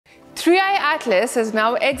3I Atlas has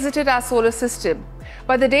now exited our solar system,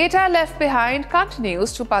 but the data left behind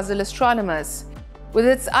continues to puzzle astronomers. With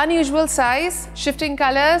its unusual size, shifting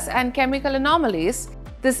colors, and chemical anomalies,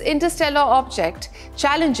 this interstellar object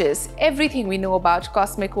challenges everything we know about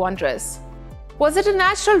cosmic wonders. Was it a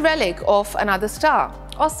natural relic of another star,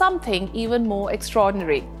 or something even more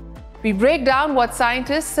extraordinary? We break down what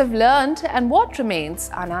scientists have learned and what remains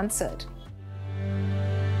unanswered.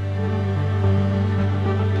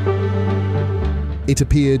 It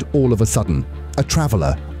appeared all of a sudden. A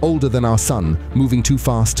traveler, older than our sun, moving too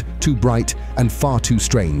fast, too bright, and far too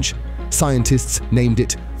strange. Scientists named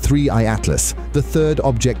it 3I Atlas, the third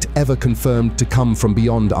object ever confirmed to come from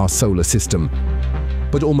beyond our solar system.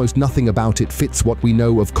 But almost nothing about it fits what we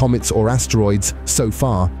know of comets or asteroids so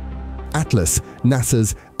far. ATLAS,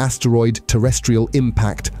 NASA's Asteroid Terrestrial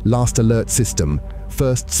Impact Last Alert System,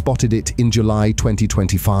 first spotted it in July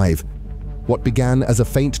 2025. What began as a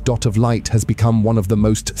faint dot of light has become one of the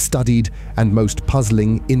most studied and most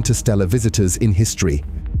puzzling interstellar visitors in history.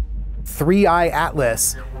 3I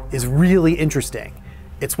Atlas is really interesting.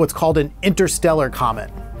 It's what's called an interstellar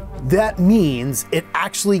comet. That means it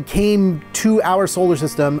actually came to our solar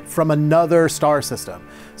system from another star system.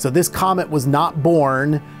 So this comet was not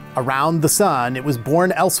born around the sun, it was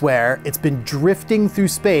born elsewhere. It's been drifting through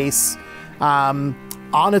space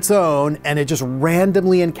on its own, and it just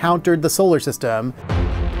randomly encountered the solar system.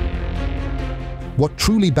 What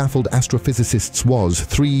truly baffled astrophysicists was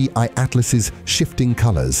 3I Atlas's shifting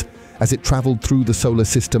colors. As it traveled through the solar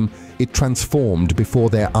system, it transformed before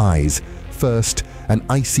their eyes. First, an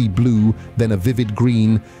icy blue, then a vivid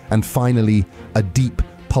green, and finally, a deep,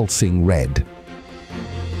 pulsing red.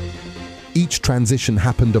 Each transition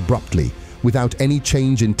happened abruptly, without any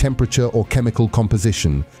change in temperature or chemical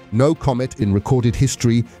composition. No comet in recorded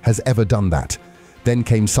history has ever done that. Then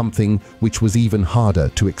came something which was even harder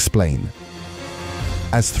to explain.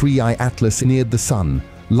 As 3I Atlas neared the sun,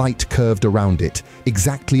 light curved around it,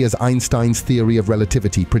 exactly as Einstein's theory of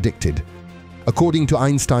relativity predicted. According to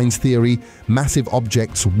Einstein's theory, massive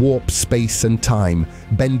objects warp space and time,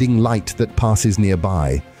 bending light that passes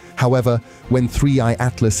nearby. However, when 3I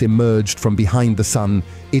Atlas emerged from behind the sun,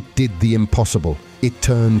 it did the impossible. It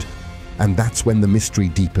turned, and that's when the mystery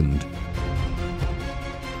deepened.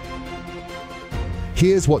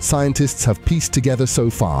 Here's what scientists have pieced together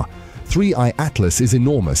so far. 3I Atlas is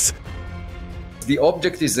enormous. The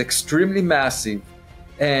object is extremely massive,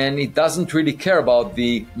 and it doesn't really care about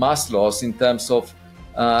the mass loss in terms of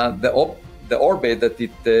the orbit that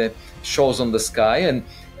it shows on the sky. And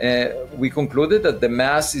we concluded that the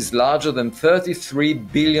mass is larger than 33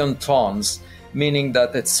 billion tons, meaning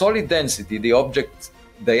that at solid density, the object's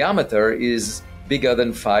diameter is bigger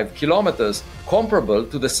than 5 kilometers, comparable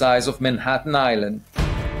to the size of Manhattan Island.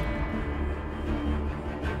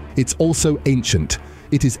 It's also ancient.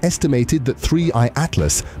 It is estimated that 3I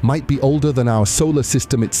Atlas might be older than our solar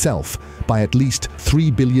system itself by at least 3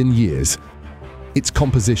 billion years. Its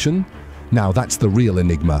composition? Now that's the real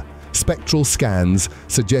enigma. Spectral scans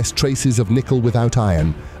suggest traces of nickel without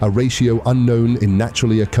iron, a ratio unknown in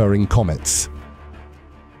naturally occurring comets.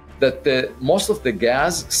 That most of the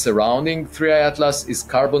gas surrounding 3I Atlas is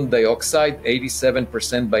carbon dioxide,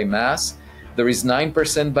 87% by mass. There is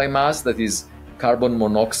 9% by mass that is carbon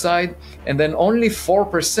monoxide, and then only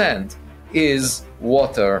 4% is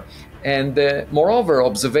water. And moreover,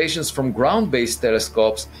 observations from ground-based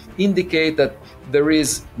telescopes indicate that there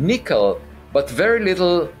is nickel, but very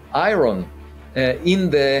little iron in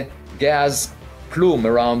the gas plume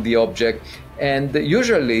around the object. And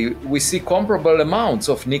usually we see comparable amounts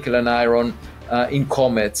of nickel and iron in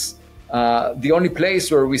comets. The only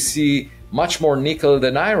place where we see much more nickel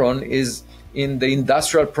than iron is in the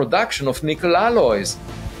industrial production of nickel alloys.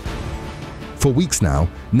 For weeks now,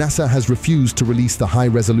 NASA has refused to release the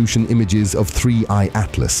high-resolution images of 3I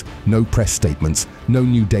Atlas. No press statements, no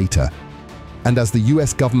new data. And as the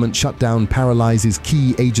US government shutdown paralyzes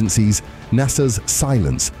key agencies, NASA's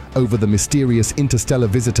silence over the mysterious interstellar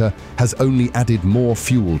visitor has only added more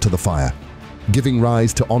fuel to the fire, giving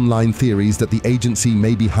rise to online theories that the agency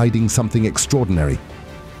may be hiding something extraordinary.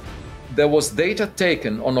 There was data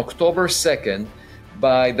taken on October 2nd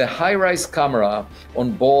by the high-rise camera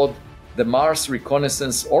on board the Mars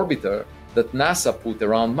Reconnaissance Orbiter that NASA put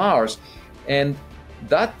around Mars, and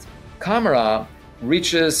that camera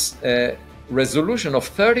reaches a resolution of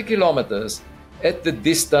 30 kilometers at the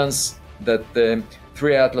distance that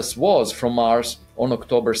 3I Atlas was from Mars on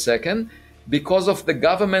October 2nd. Because of the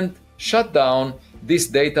government shutdown, this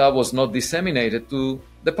data was not disseminated to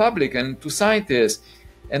the public and to scientists,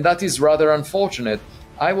 and that is rather unfortunate.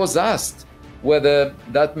 I was asked whether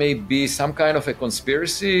that may be some kind of a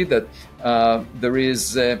conspiracy, that there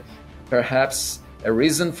is perhaps a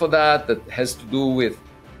reason for that has to do with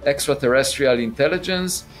extraterrestrial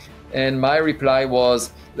intelligence. And my reply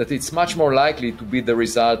was that it's much more likely to be the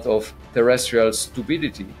result of terrestrial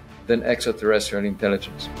stupidity than extraterrestrial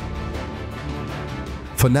intelligence.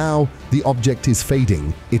 For now, the object is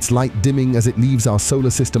fading, its light dimming as it leaves our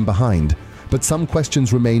solar system behind. But some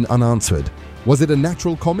questions remain unanswered. Was it a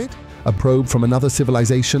natural comet, a probe from another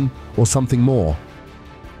civilization, or something more?